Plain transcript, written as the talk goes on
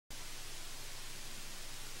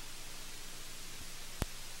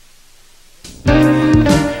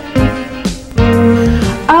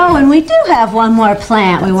we do have one more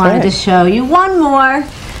plant we wanted to show you. One more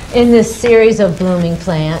in this series of blooming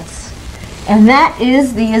plants. And that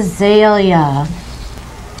is the azalea.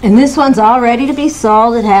 And this one's all ready to be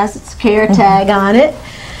sold. It has its care tag on it.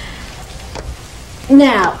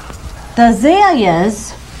 Now, the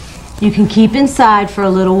azaleas you can keep inside for a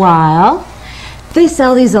little while. They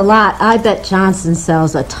sell these a lot. I bet Johnson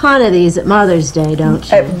sells a ton of these at Mother's Day, don't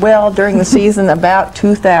you? Well, during the season, about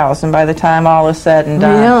 2,000 by the time all is said and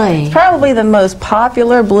done. Really? It's probably the most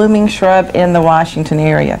popular blooming shrub in the Washington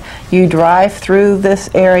area. You drive through this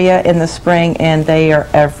area in the spring and they are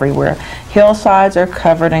everywhere. Hillsides are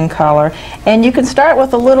covered in color. And you can start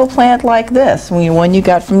with a little plant like this, one you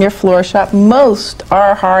got from your floor shop. Most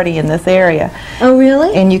are hardy in this area. Oh,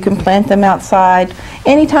 really? And you can plant them outside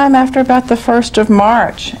anytime after about the 1st of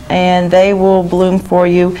March, and they will bloom for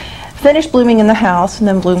you, finish blooming in the house, and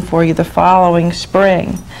then bloom for you the following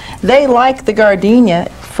spring. They like the gardenia,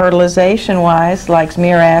 fertilization-wise, likes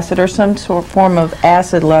mere acid or some sort of form of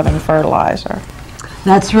acid-loving fertilizer.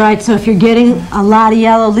 That's right. So if you're getting a lot of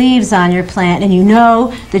yellow leaves on your plant and you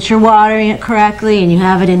know that you're watering it correctly and you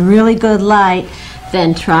have it in really good light,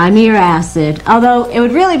 then try mere acid. Although it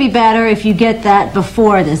would really be better if you get that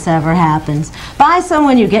before this ever happens. Buy some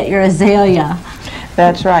when you get your azalea.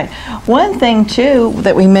 That's right. One thing, too,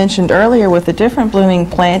 that we mentioned earlier with a different blooming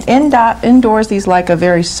plant, indoors these like a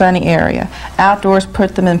very sunny area. Outdoors,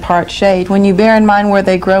 put them in part shade. When you bear in mind where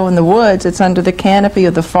they grow in the woods, it's under the canopy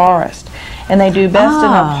of the forest. And they do best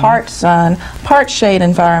in a part sun, part shade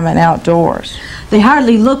environment outdoors. They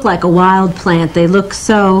hardly look like a wild plant. They look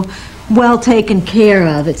so well taken care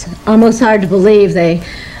of. It's almost hard to believe they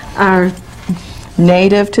are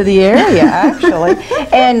native to the area, actually.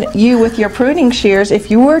 And you, with your pruning shears,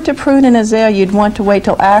 if you were to prune an azalea, you'd want to wait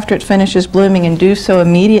till after it finishes blooming and do so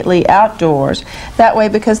immediately outdoors. That way,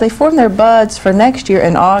 because they form their buds for next year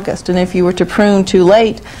in August, and if you were to prune too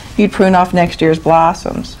late, you'd prune off next year's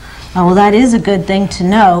blossoms. Oh, well, that is a good thing to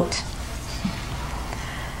note.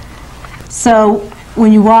 So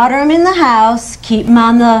when you water them in the house, keep them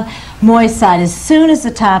on the moist side. As soon as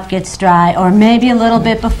the top gets dry, or maybe a little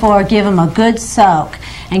bit before, give them a good soak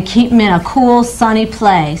and keep them in a cool, sunny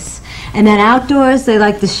place. And then outdoors, they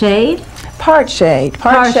like the shade? Part shade,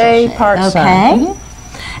 part shade, part sun. Okay.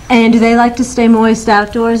 And do they like to stay moist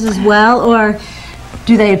outdoors as well, or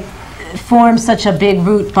do they form such a big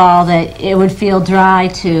root ball that it would feel dry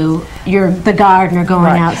to the gardener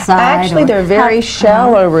going outside? Actually, they're very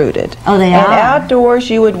shallow rooted. Oh, they are? And outdoors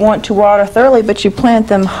you would want to water thoroughly, but you plant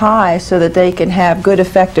them high so that they can have good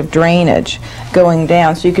effective drainage going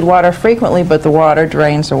down. So you could water frequently, but the water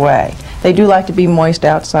drains away. They do like to be moist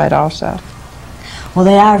outside also. Well,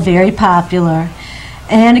 they are very popular.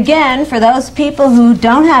 And again, for those people who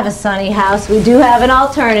don't have a sunny house, we do have an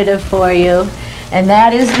alternative for you. And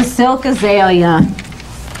that is the silk azalea.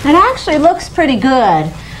 It actually looks pretty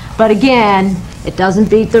good, but again, it doesn't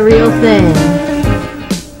beat the real thing.